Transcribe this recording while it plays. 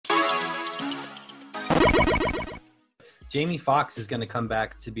Jamie Foxx is going to come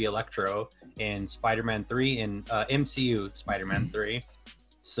back to be Electro in Spider-Man 3 in MCU Spider-Man 3.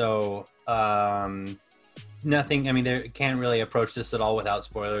 So nothing, I mean, they can't really approach this at all without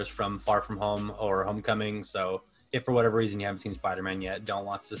spoilers from Far From Home or Homecoming. So if for whatever reason you haven't seen Spider-Man yet, don't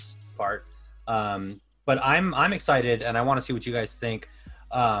watch this part. But I'm excited, and I want to see what you guys think.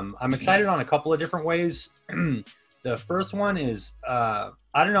 I'm excited on a couple of different ways. The first one is, I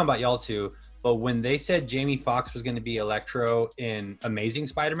don't know about y'all two, but when they said Jamie Foxx was going to be Electro in Amazing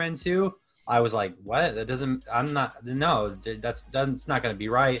Spider-Man 2, I was like, what? That's not going to be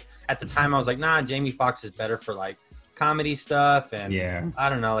right. At the time, I was like, nah, Jamie Foxx is better for like comedy stuff. And I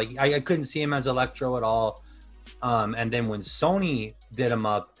don't know, like I couldn't see him as Electro at all. And then when Sony did him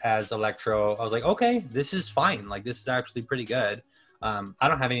up as Electro, I was like, okay, this is fine. Like, this is actually pretty good. I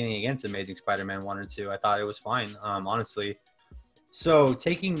don't have anything against Amazing Spider-Man 1 or 2. I thought it was fine, honestly. So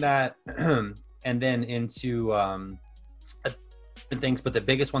taking that and then into things, but the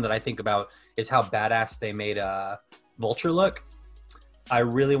biggest one that I think about is how badass they made Vulture look. I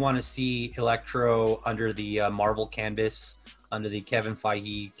really want to see Electro under the Marvel canvas, under the Kevin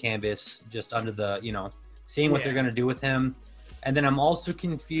Feige canvas, just under the, seeing what they're going to do with him. And then I'm also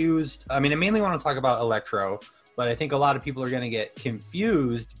confused. I mean, I mainly want to talk about Electro, but I think a lot of people are going to get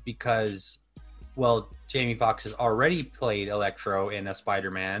confused because, well, Jamie Foxx has already played Electro in a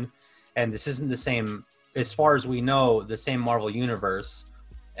Spider-Man, and this isn't the same, as far as we know, the same Marvel universe.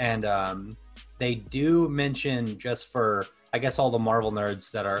 And they do mention, just for, I guess, all the Marvel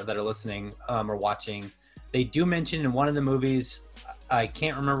nerds that are listening or watching, they do mention in one of the movies, I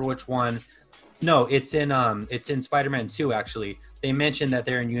can't remember which one. No, it's in Spider-Man 2, actually. They mentioned that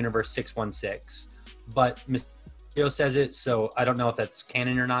they're in Universe 616, but Mysterio says it, so I don't know if that's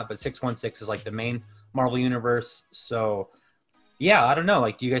canon or not, but 616 is like the main Marvel universe. So yeah, I don't know.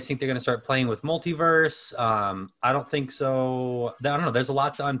 Like, do you guys think they're going to start playing with multiverse? I don't think so. I don't know. There's a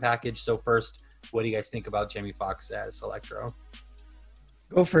lot to unpackage. So first, what do you guys think about Jamie Foxx as Electro?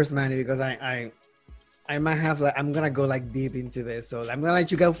 Go first, Manny, because I might have, like, I'm going to go like deep into this. So I'm going to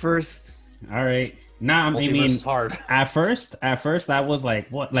let you go first. All right. Nah, I mean, is hard. At first I was like,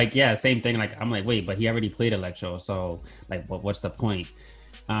 what? Like, yeah, same thing. Like, I'm like, wait, but he already played Electro, so like, what's the point?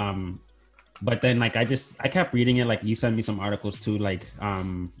 But then, like, I kept reading it. Like, you sent me some articles too, like,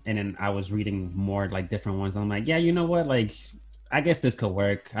 and then I was reading more, like, different ones. I'm like, yeah, you know what? Like, I guess this could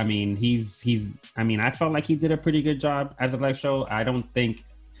work. I mean, I felt like he did a pretty good job as Electro. I don't think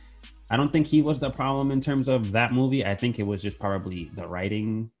he was the problem in terms of that movie. I think it was just probably the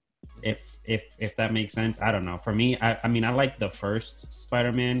writing, if that makes sense. I don't know. For me, I mean, I like the first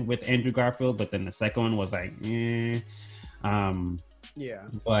Spider-Man with Andrew Garfield, but then the second one was like, yeah.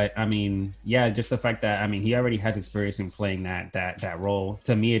 But I mean, yeah, just the fact that, I mean, he already has experience in playing that role.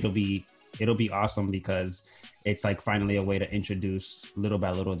 To me, it'll be awesome because it's like finally a way to introduce little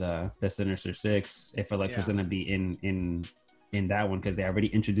by little the Sinister Six. If Electro's gonna be in that one, because they already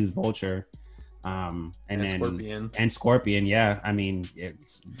introduced Vulture, and Scorpion. Yeah, I mean,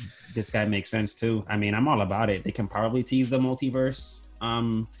 this guy makes sense too. I mean, I'm all about it. They can probably tease the multiverse.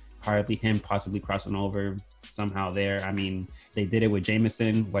 Probably him possibly crossing over somehow there. I mean, they did it with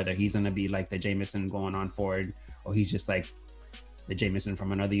Jameson, whether he's going to be like the Jameson going on forward or he's just like the Jameson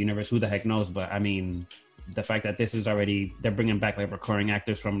from another universe, who the heck knows. But I mean, the fact that this is already, they're bringing back like recurring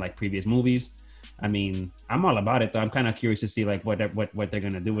actors from like previous movies. I mean, I'm all about it though. I'm kind of curious to see like what they're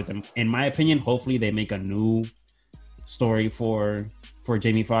going to do with them. In my opinion, hopefully they make a new story for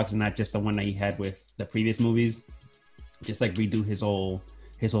Jamie Foxx and not just the one that he had with the previous movies. Just like redo his whole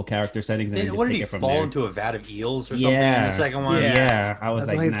character settings and what did he fall into a vat of eels or something in the second one? Yeah. I was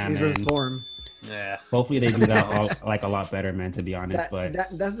like, nah, man. Yeah. Hopefully they do that like a lot better, man, to be honest.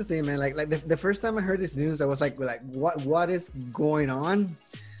 That's the thing, man. Like the first time I heard this news, I was like what is going on?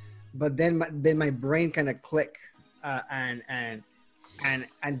 But then my brain kind of clicked, and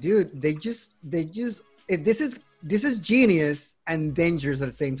dude, this is genius and dangerous at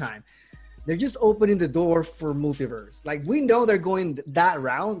the same time. They're just opening the door for multiverse. Like, we know they're going that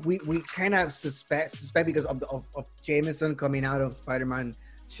route. We kind of suspect because of Jameson coming out of Spider-Man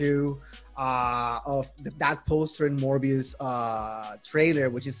 2, of that poster in Morbius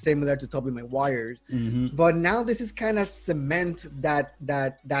trailer, which is similar to Tobey Maguire's. Mm-hmm. But now this is kind of cement that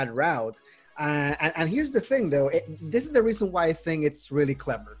route. And here's the thing, though. This is the reason why I think it's really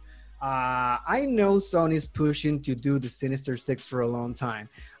clever. I know Sony's pushing to do the Sinister Six for a long time.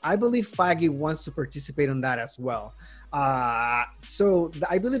 I believe Feige wants to participate on that as well. So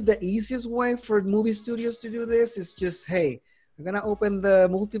I believe the easiest way for movie studios to do this is just, hey, we're going to open the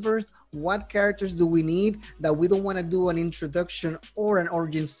multiverse. What characters do we need that we don't want to do an introduction or an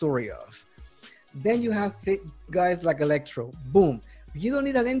origin story of? Then you have guys like Electro. Boom. You don't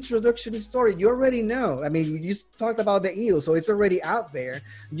need an introduction story. You already know. I mean, you just talked about the eel, so it's already out there.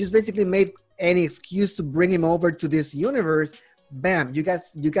 You just basically made any excuse to bring him over to this universe. Bam, you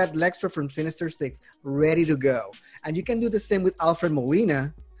got Electro from Sinister Six ready to go. And you can do the same with Alfred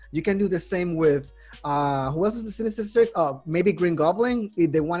Molina. You can do the same with who else is the Sinister Six? Oh, maybe Green Goblin.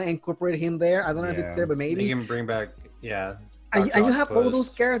 If they want to incorporate him there. I don't know if it's there, but maybe. They can bring back, And you have all those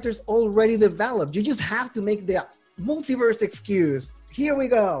characters already developed. You just have to make the multiverse excuse. Here we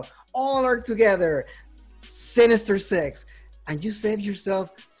go. All are together. Sinister Six. And you save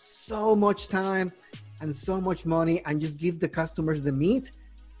yourself so much time and so much money and just give the customers the meat.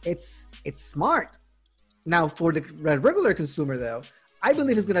 It's smart. Now, for the regular consumer, though, I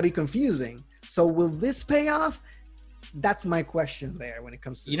believe it's going to be confusing. So will this pay off? That's my question there when it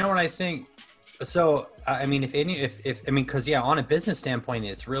comes to You know what I think? So, I mean, because on a business standpoint,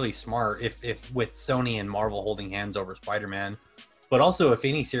 it's really smart if with Sony and Marvel holding hands over Spider-Man. But also, if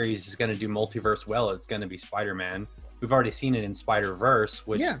any series is going to do multiverse well, it's going to be Spider-Man. We've already seen it in Spider-Verse,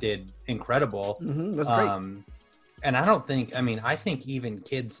 which did incredible. Mm-hmm, that's great. And I think even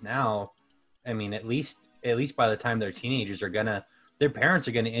kids now, I mean, at least by the time they're teenagers, their parents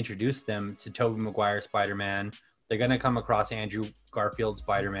are going to introduce them to Tobey Maguire Spider-Man. They're going to come across Andrew Garfield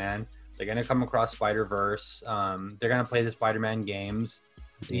Spider-Man. They're going to come across Spider-Verse. They're going to play the Spider-Man games.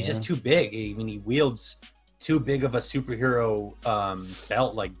 He's just too big. I mean, he wields too big of a superhero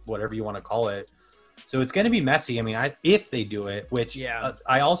belt, like whatever you want to call it. So it's going to be messy. I mean, if they do it, which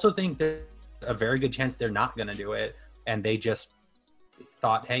I also think there's a very good chance they're not going to do it. And they just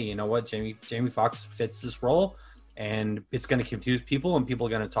thought, hey, you know what? Jamie Foxx fits this role. And it's going to confuse people, and people are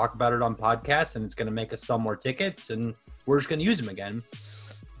going to talk about it on podcasts, and it's going to make us sell more tickets, and we're just going to use them again.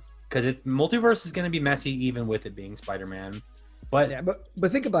 Because multiverse is going to be messy, even with it being Spider-Man. But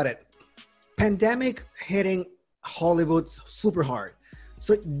think about it. Pandemic hitting Hollywood super hard,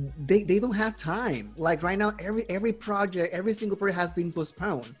 so they don't have time. Like right now, every project, every single project has been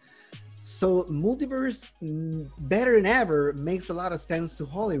postponed. So multiverse, better than ever, makes a lot of sense to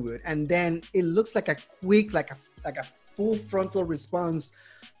Hollywood, and then it looks like a quick, like a full frontal response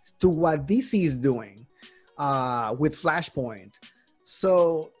to what DC is doing with Flashpoint.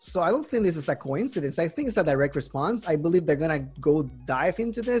 So I don't think this is a coincidence. I think it's a direct response. I believe they're gonna go dive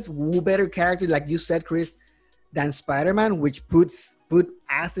into this. Who better character, like you said, Chris, than Spider-Man, which put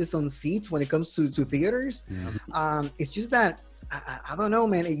asses on seats when it comes to theaters. Yeah. It's just that I don't know,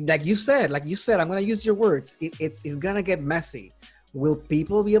 man. Like you said, I'm gonna use your words. It's gonna get messy. Will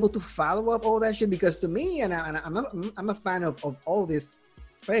people be able to follow up all that shit? Because to me, and I'm a fan of all these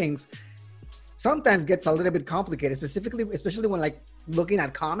things. Sometimes gets a little bit complicated, especially when like looking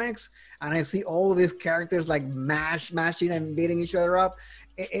at comics and I see all these characters like mashing and beating each other up.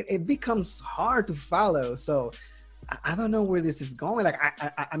 It becomes hard to follow. So I don't know where this is going. Like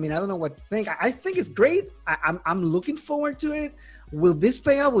I mean, I don't know what to think. I think it's great. I'm looking forward to it. Will this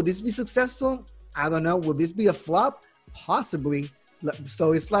pay off? Will this be successful? I don't know. Will this be a flop? Possibly.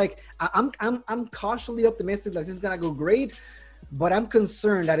 So it's like I'm cautiously optimistic that this is gonna go great. But I'm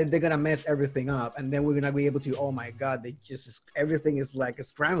concerned that they're gonna mess everything up, and then we're gonna be able to. Oh my God! Everything is like a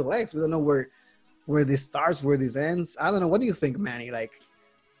scrambled eggs. We don't know where this starts, where this ends. I don't know. What do you think, Manny? Like,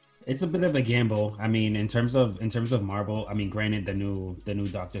 it's a bit of a gamble. I mean, in terms of Marvel, I mean, granted, the new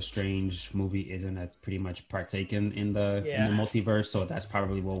Doctor Strange movie isn't pretty much partaken in the multiverse, so that's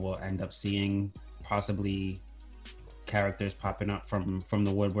probably what we'll end up seeing, possibly characters popping up from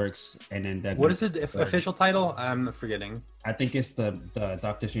the woodworks, and then what is the official title? I'm forgetting. I think it's the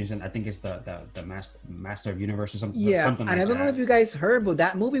Doctor Strange, and I think it's the Master of Universe or something. Yeah, something and like I don't know if you guys heard, but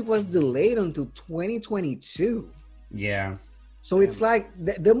that movie was delayed until 2022. Yeah. So it's like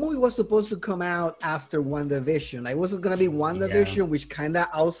the movie was supposed to come out after WandaVision. Like, it wasn't gonna be WandaVision, which kind of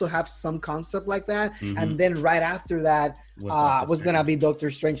also have some concept like that. Mm-hmm. And then right after that was gonna be Doctor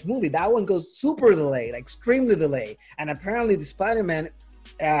Strange movie. That one goes super delayed, like extremely delayed. And apparently the Spider-Man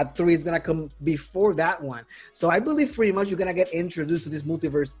 3 is gonna come before that one. So I believe pretty much you're gonna get introduced to this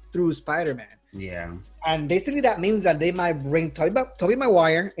multiverse through Spider-Man. Yeah. And basically that means that they might bring Tobey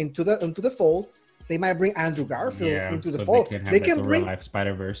Maguire into the fold. They might bring Andrew Garfield into the fold. They can bring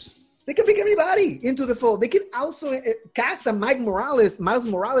Spider-Verse. They can bring everybody into the fold. They can also cast a Miles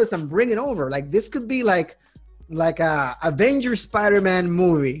Morales, and bring it over. Like, this could be like a Avengers Spider-Man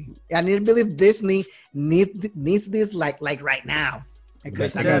movie. And I believe Disney needs this like right now. They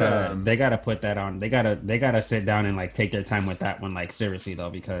gotta put that on. They gotta sit down and like take their time with that one, like seriously though,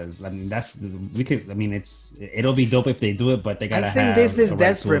 because I mean it'll be dope if they do it, but they gotta. I think this is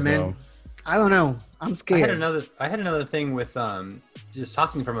desperate, man. I don't know. I'm scared. I had another thing with just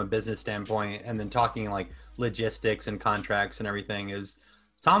talking from a business standpoint, and then talking like logistics and contracts and everything. Is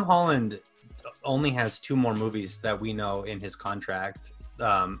Tom Holland only has 2 more movies that we know in his contract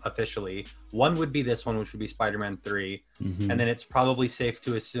officially. One would be this one, which would be Spider-Man 3, and then it's probably safe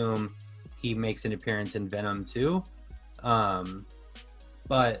to assume he makes an appearance in Venom 2.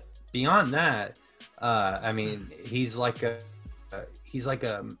 But beyond that, I mean, he's like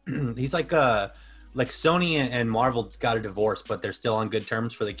Sony and Marvel got a divorce, but they're still on good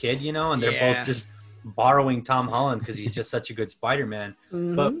terms for the kid, you know, and they're both just borrowing Tom Holland because he's just such a good Spider-Man.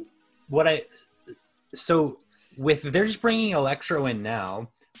 But they're just bringing Electro in now.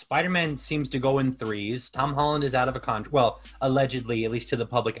 Spider-Man seems to go in 3s. Tom Holland is out of a contract. Well, allegedly, at least to the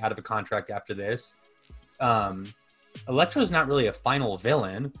public, out of a contract after this. Electro's not really a final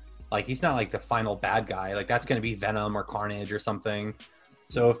villain. Like, he's not like the final bad guy. Like, that's going to be Venom or Carnage or something.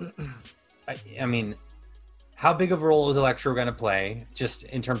 So, I mean, how big of a role is Electro going to play, just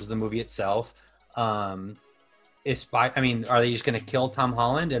in terms of the movie itself? Are they just going to kill Tom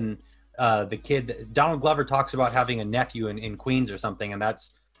Holland? And the kid, Donald Glover, talks about having a nephew in Queens or something, and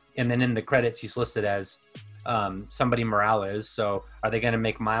then in the credits he's listed as somebody Morales. So, are they going to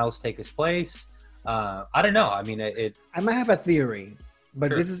make Miles take his place? I don't know. I mean, I might have a theory. But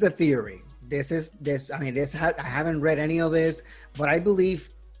Sure. This is a theory. I haven't read any of this, but I believe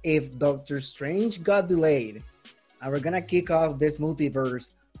if Doctor Strange got delayed and we're going to kick off this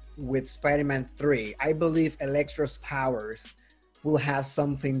multiverse with Spider-Man 3, I believe Electro's powers will have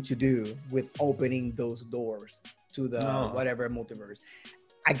something to do with opening those doors to the whatever multiverse.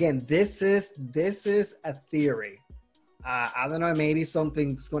 Again, this is a theory. I don't know, maybe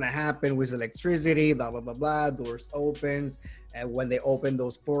something's going to happen with electricity, blah, blah, blah, blah, doors opens, and when they open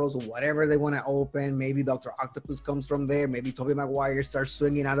those portals or whatever they want to open, maybe Dr. Octopus comes from there, maybe Tobey Maguire starts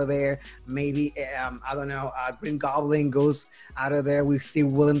swinging out of there, maybe, I don't know, Green Goblin goes out of there, we see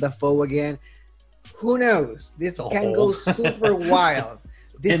Willem Dafoe again. Who knows? This can go super wild.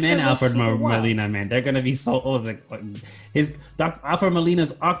 And then Alfred Molina, man, they're gonna be so old. Like Alfred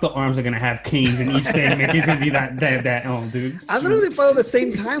Molina's octo arms are gonna have canes in each thing. Man, he's gonna be that old, dude. I don't know if they follow the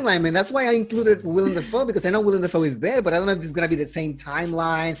same timeline, man. That's why I included Willem Dafoe, because I know Willem Dafoe is there, but I don't know if it's gonna be the same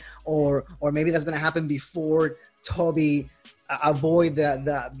timeline or maybe that's gonna happen before Toby avoid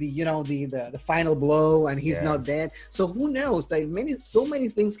the final blow and he's not dead. So who knows? Like so many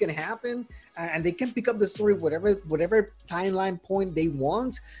things can happen, and they can pick up the story whatever timeline point they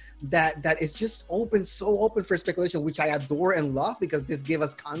want. That is just so open for speculation, which I adore and love because this gives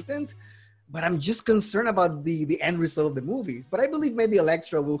us content. But I'm just concerned about the end result of the movies. But I believe maybe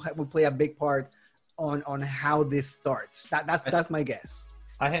Electro will play a big part on how this starts. That's my guess.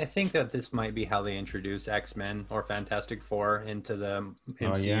 I think that this might be how they introduce X-Men or Fantastic Four into the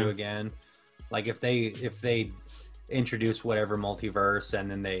MCU again. Like if they introduce whatever multiverse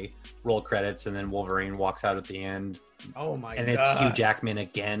and then they roll credits and then Wolverine walks out at the end. Oh my god! And it's Hugh Jackman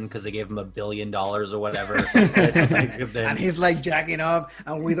again because they gave him $1 billion or whatever. And he's like jacking up,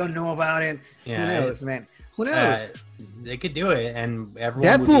 and we don't know about it. Yeah, who knows, man? Who knows? They could do it, and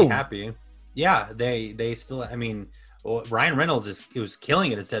everyone would be happy. Yeah, they still. I mean. Well, Ryan Reynolds was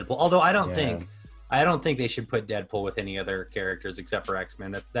killing it as Deadpool. Although I don't think they should put Deadpool with any other characters except for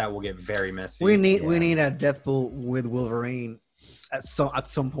X-Men. That will get very messy. We need a Deadpool with Wolverine at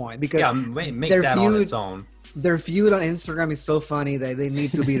some point because make that on its own. Their feud on Instagram is so funny that they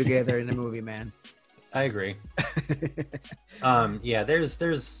need to be together in a movie, man. I agree. There's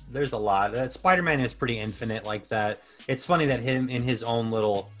a lot. Spider-Man is pretty infinite like that. It's funny that him in his own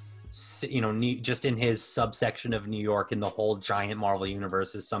little, just in his subsection of New York in the whole giant Marvel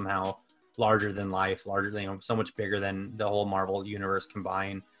universe is somehow larger than life, so much bigger than the whole Marvel universe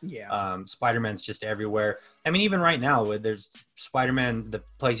combined. Spider-Man's just everywhere. I mean, even right now, there's Spider-Man, the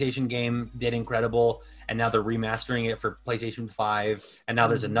PlayStation game did incredible, and now they're remastering it for PlayStation 5, and now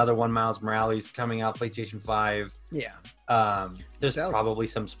there's another one, Miles Morales, coming out PlayStation 5. There's probably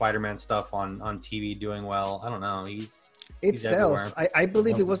some Spider-Man stuff on TV doing well. I don't know. It sells. I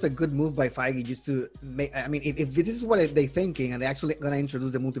believe it was a good move by Feige just to make. I mean, if this is what they're thinking and they're actually going to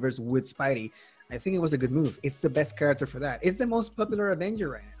introduce the multiverse with Spidey, I think it was a good move. It's the best character for that. It's the most popular Avenger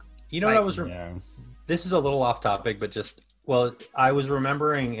right now. You know what I was... This is a little off topic, but I was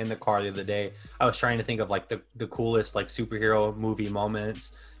remembering in the car the other day, I was trying to think of like the coolest like superhero movie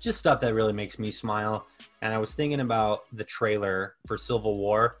moments, just stuff that really makes me smile. And I was thinking about the trailer for Civil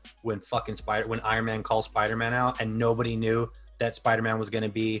War when Iron Man calls Spider-Man out and nobody knew that Spider-Man was going to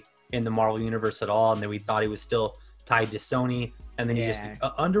be in the Marvel universe at all. And then we thought he was still tied to Sony. And then he just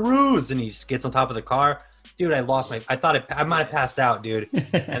under ruse and he just gets on top of the car. dude, I thought I might have passed out, dude.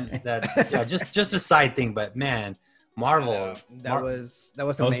 And just a side thing, but man, Marvel, that was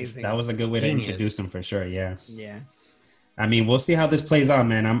amazing. That was a good way Genius. to introduce him for sure. Yeah. Yeah. I mean, we'll see how this plays out,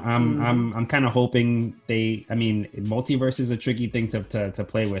 man. I'm kind of hoping multiverse is a tricky thing to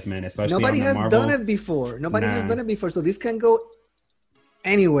play with, man. Especially nobody has Marvel. done it before. Nobody has done it before, so this can go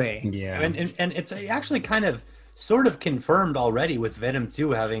anyway. Yeah, and it's actually kind of sort of confirmed already with Venom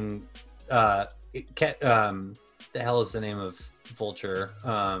 2 having the hell is the name of Vulture?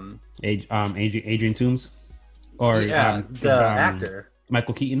 Adrian Toomes, or the actor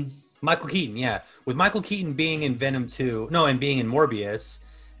Michael Keaton. Michael Keaton, yeah. With Michael Keaton being in Venom 2, and being in Morbius,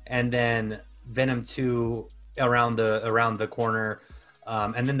 and then Venom 2 around the corner,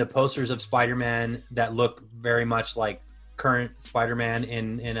 and then the posters of Spider-Man that look very much like current Spider-Man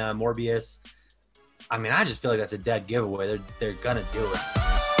in Morbius. I mean, I just feel like that's a dead giveaway. They're gonna do it.